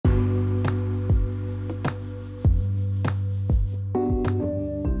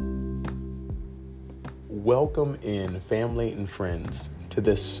Welcome in, family and friends, to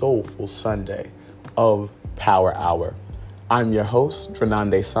this soulful Sunday of Power Hour. I'm your host,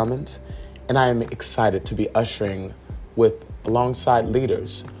 Drenande Summons, and I am excited to be ushering alongside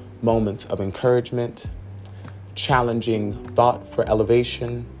leaders, moments of encouragement, challenging thought for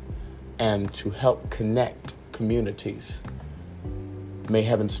elevation, and to help connect communities. May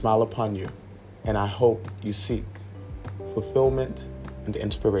heaven smile upon you, and I hope you seek fulfillment and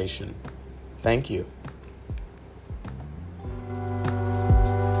inspiration. Thank you.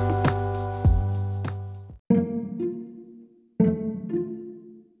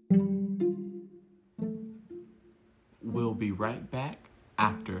 We'll be right back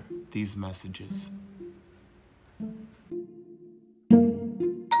after these messages.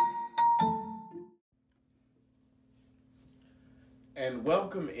 And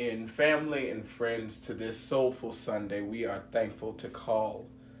welcome in, family and friends, to this soulful Sunday we are thankful to call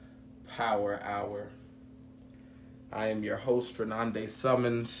Power Hour. I am your host, Drenande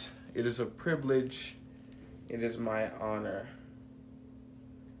Summons. It is a privilege, it is my honor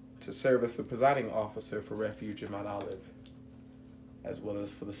to serve as the presiding officer for Refuge in Mount Olive, as well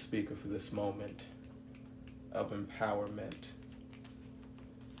as for the speaker for this moment of empowerment.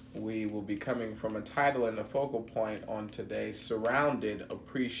 We will be coming from a title and a focal point on today, Surrounded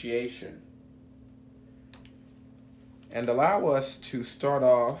Appreciation. And allow us to start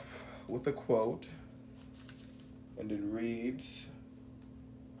off with a quote, and it reads,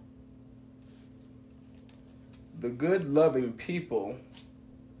 "The good, loving people,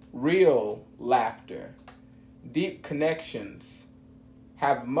 real laughter, deep connections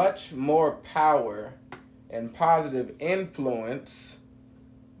have much more power and positive influence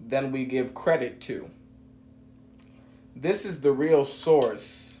than we give credit to. This is the real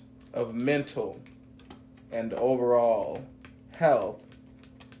source of mental and overall health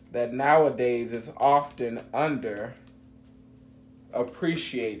that nowadays is often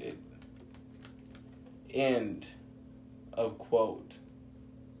underappreciated." End of quote.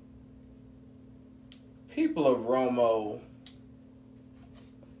 People of Romo,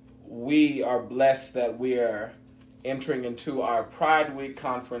 we are blessed that we are entering into our Pride Week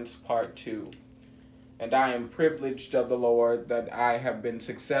Conference Part 2. And I am privileged of the Lord that I have been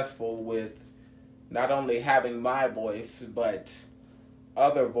successful with not only having my voice, but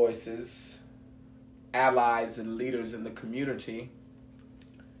other voices, allies and leaders in the community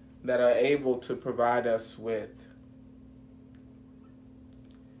that are able to provide us with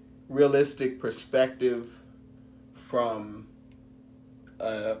realistic perspective from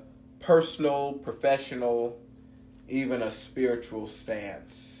a personal, professional, even a spiritual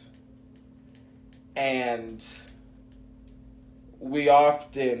stance. And we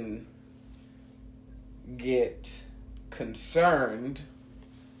often get concerned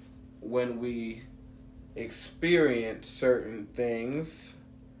when we experience certain things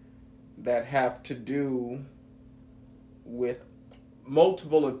that have to do with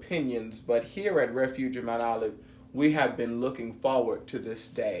multiple opinions, but here at Refuge in Mount Olive, we have been looking forward to this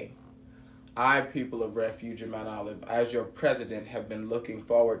day. I, people of Refuge in Mount Olive, as your president, have been looking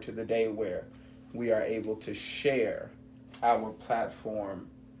forward to the day where we are able to share our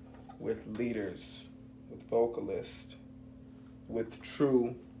platform with leaders, with vocalists, with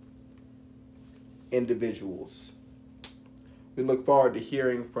true individuals. We look forward to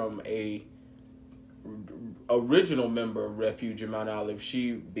hearing from a original member of Refuge in Mount Olive.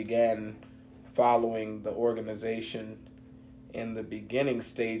 She began following the organization in the beginning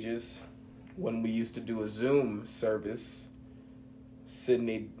stages when we used to do a Zoom service,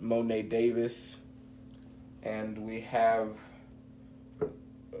 Sydney Monet Davis, and we have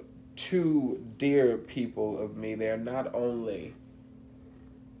two dear people of me. They're not only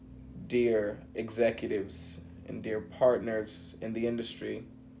dear executives and dear partners in the industry,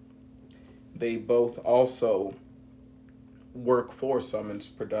 they both also work for Summons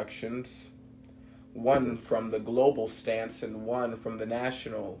Productions, one from the global stance and one from the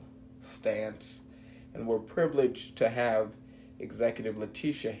national stance. And we're privileged to have Executive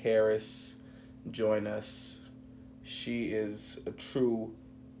Letitia Harris join us. She is a true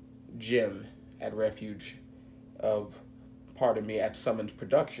gem at at Summons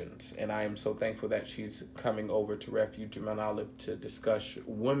Productions. And I am so thankful that she's coming over to Refuge in Mount Olive to discuss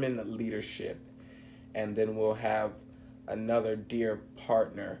women leadership. And then we'll have another dear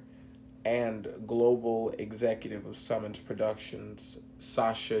partner and global executive of Summons Productions,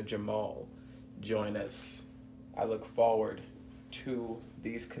 Sasha Jamal, join us. I look forward to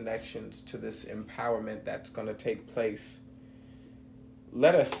these connections, to this empowerment that's going to take place.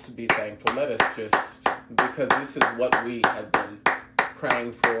 Let us be thankful. Let us just, because this is what we have been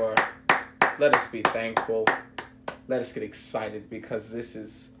praying for. Let us be thankful. Let us get excited, because this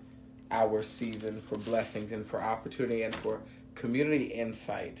is our season for blessings and for opportunity and for community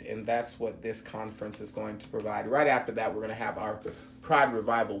insight. And that's what this conference is going to provide. Right after that, we're going to have our Pride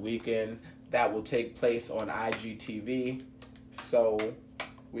Revival Weekend that will take place on IGTV. So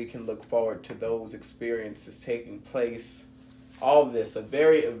we can look forward to those experiences taking place. All of this, a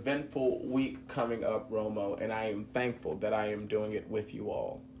very eventful week coming up, Romo, and I am thankful that I am doing it with you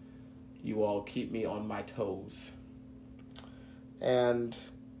all. You all keep me on my toes. And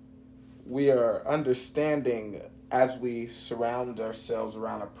we are understanding as we surround ourselves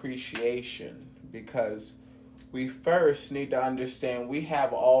around appreciation, because we first need to understand we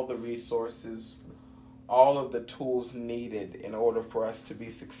have all the resources, all of the tools needed in order for us to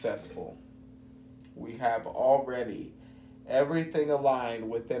be successful. We have already everything aligned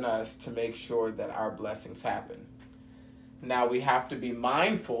within us to make sure that our blessings happen. Now we have to be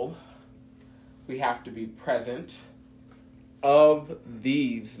mindful, we have to be present of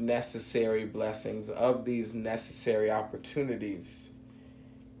these necessary blessings, of these necessary opportunities.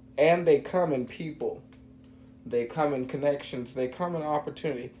 And they come in people. They come in connections. They come in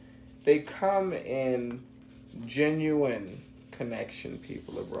opportunity. They come in genuine connection,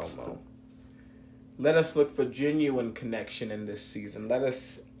 people of Romo. Let us look for genuine connection in this season. Let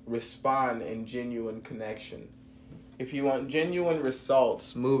us respond in genuine connection. If you want genuine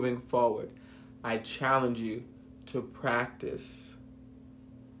results moving forward, I challenge you to practice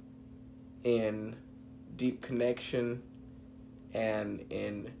in deep connection and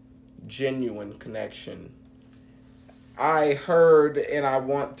in genuine connection. I heard, and I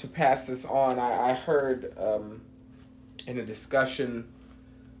want to pass this on, I heard in a discussion,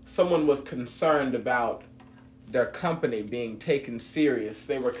 someone was concerned about their company being taken serious.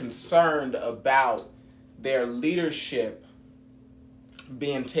 They were concerned about their leadership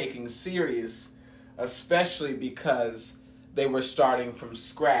being taken serious, especially because they were starting from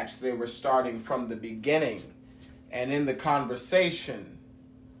scratch. They were starting from the beginning. And in the conversation,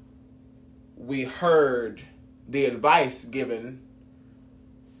 we heard the advice given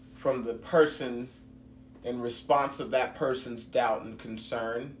from the person in response of that person's doubt and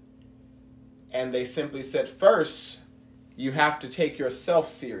concern. And they simply said, first, you have to take yourself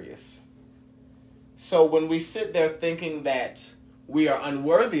serious. So when we sit there thinking that we are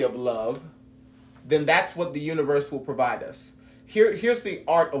unworthy of love, then that's what the universe will provide us. Here's the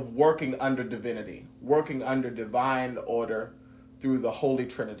art of working under divinity, working under divine order through the Holy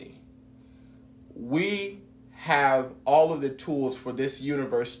Trinity. We have all of the tools for this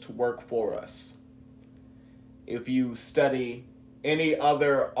universe to work for us. If you study any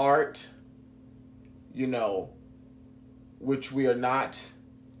other art, which we are not,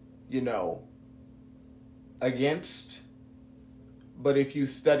 against, but if you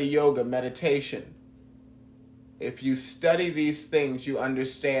study yoga, meditation, if you study these things, you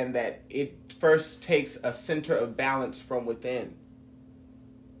understand that it first takes a center of balance from within.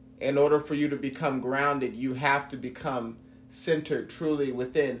 In order for you to become grounded, you have to become centered truly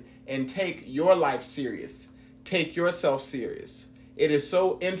within and take your life serious. Take yourself serious. It is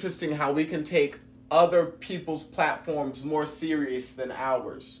so interesting how we can take other people's platforms more serious than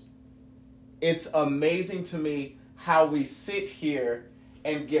ours. It's amazing to me how we sit here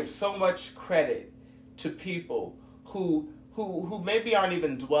and give so much credit to people who maybe aren't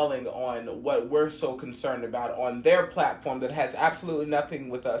even dwelling on what we're so concerned about on their platform that has absolutely nothing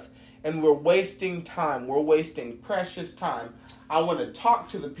with us. And we're wasting time. We're wasting precious time. I want to talk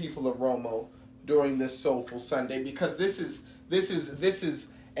to the people of Romo during this Soulful Sunday, because this is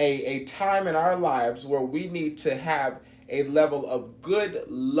a time in our lives where we need to have a level of good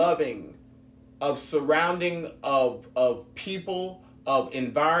loving, of surrounding of people, of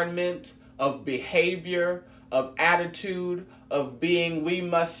environment, of behavior, of attitude, of being. We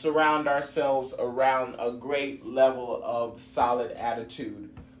must surround ourselves around a great level of solid attitude.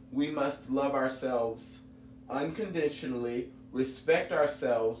 We must love ourselves unconditionally, respect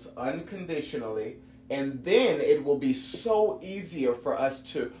ourselves unconditionally, and then it will be so easier for us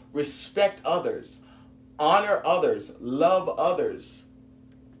to respect others, honor others, love others.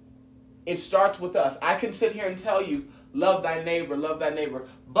 It starts with us. I can sit here and tell you, love thy neighbor,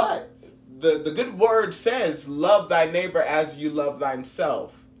 but the good word says, love thy neighbor as you love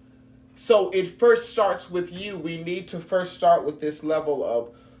thyself. So it first starts with you. We need to first start with this level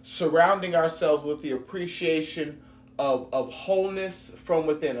of surrounding ourselves with the appreciation of wholeness from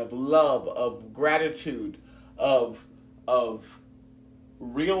within, of love, of gratitude, of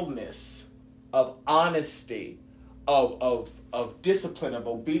realness, of honesty, of discipline, of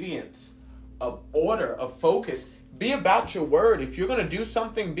obedience, of order, of focus. Be about your word. If you're going to do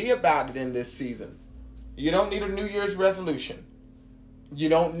something, be about it in this season. You don't need a New Year's resolution. You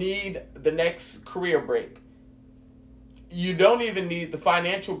don't need the next career break. You don't even need the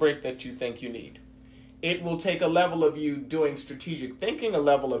financial break that you think you need. It will take a level of you doing strategic thinking, a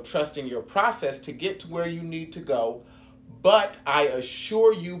level of trusting your process to get to where you need to go. But I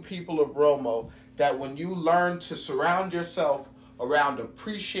assure you, people of Romo, that when you learn to surround yourself around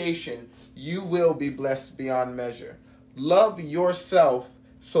appreciation, you will be blessed beyond measure. Love yourself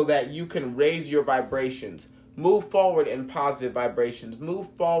so that you can raise your vibrations. Move forward in positive vibrations.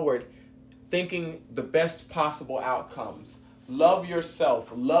 Move forward thinking the best possible outcomes. Love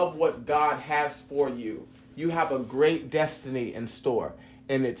yourself. Love what God has for you. You have a great destiny in store,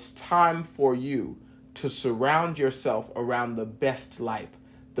 and it's time for you to surround yourself around the best life,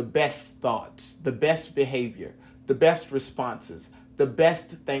 the best thoughts, the best behavior, the best responses, the best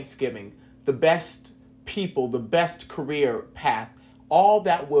Thanksgiving, the best people, the best career path, all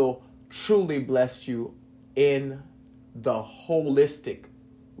that will truly bless you in the holistic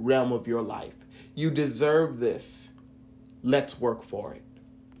realm of your life. You deserve this. Let's work for it.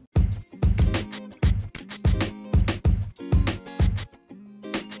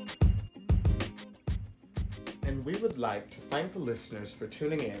 And we would like to thank the listeners for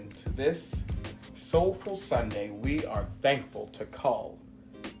tuning in to this Soulful Sunday we are thankful to call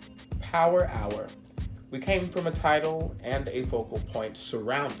Power Hour. We came from a title and a focal point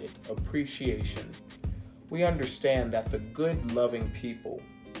surrounded appreciation. We understand that the good, loving people,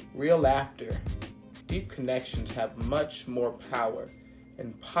 real laughter, deep connections have much more power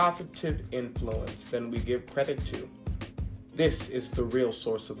and positive influence than we give credit to. This is the real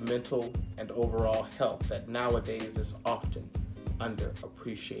source of mental and overall health that nowadays is often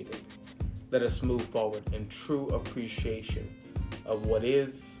underappreciated. Let us move forward in true appreciation of what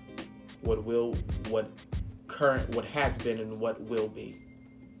is, what has been, and what will be.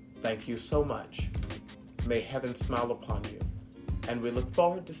 Thank you so much. May heaven smile upon you. And we look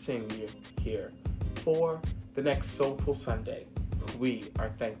forward to seeing you here for the next Soulful Sunday. We are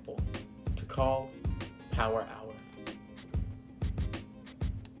thankful to call Power Hour.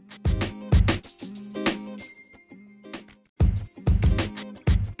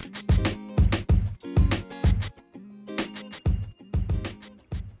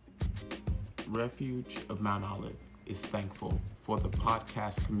 Refuge of Mount Olive is thankful for the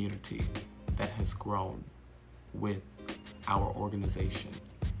podcast community that has grown with our organization.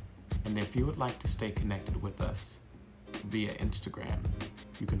 And if you would like to stay connected with us via Instagram,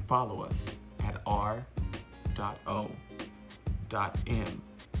 you can follow us at r.o.m.o_.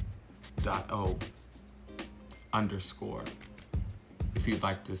 If you'd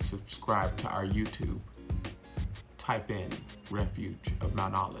like to subscribe to our YouTube, type in Refuge of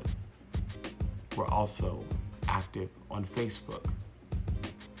Mount Olive. We're also active on Facebook,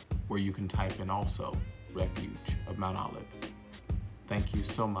 where you can type in also Refuge of Mount Olive. Thank you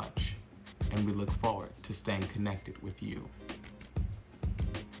so much, and we look forward to staying connected with you.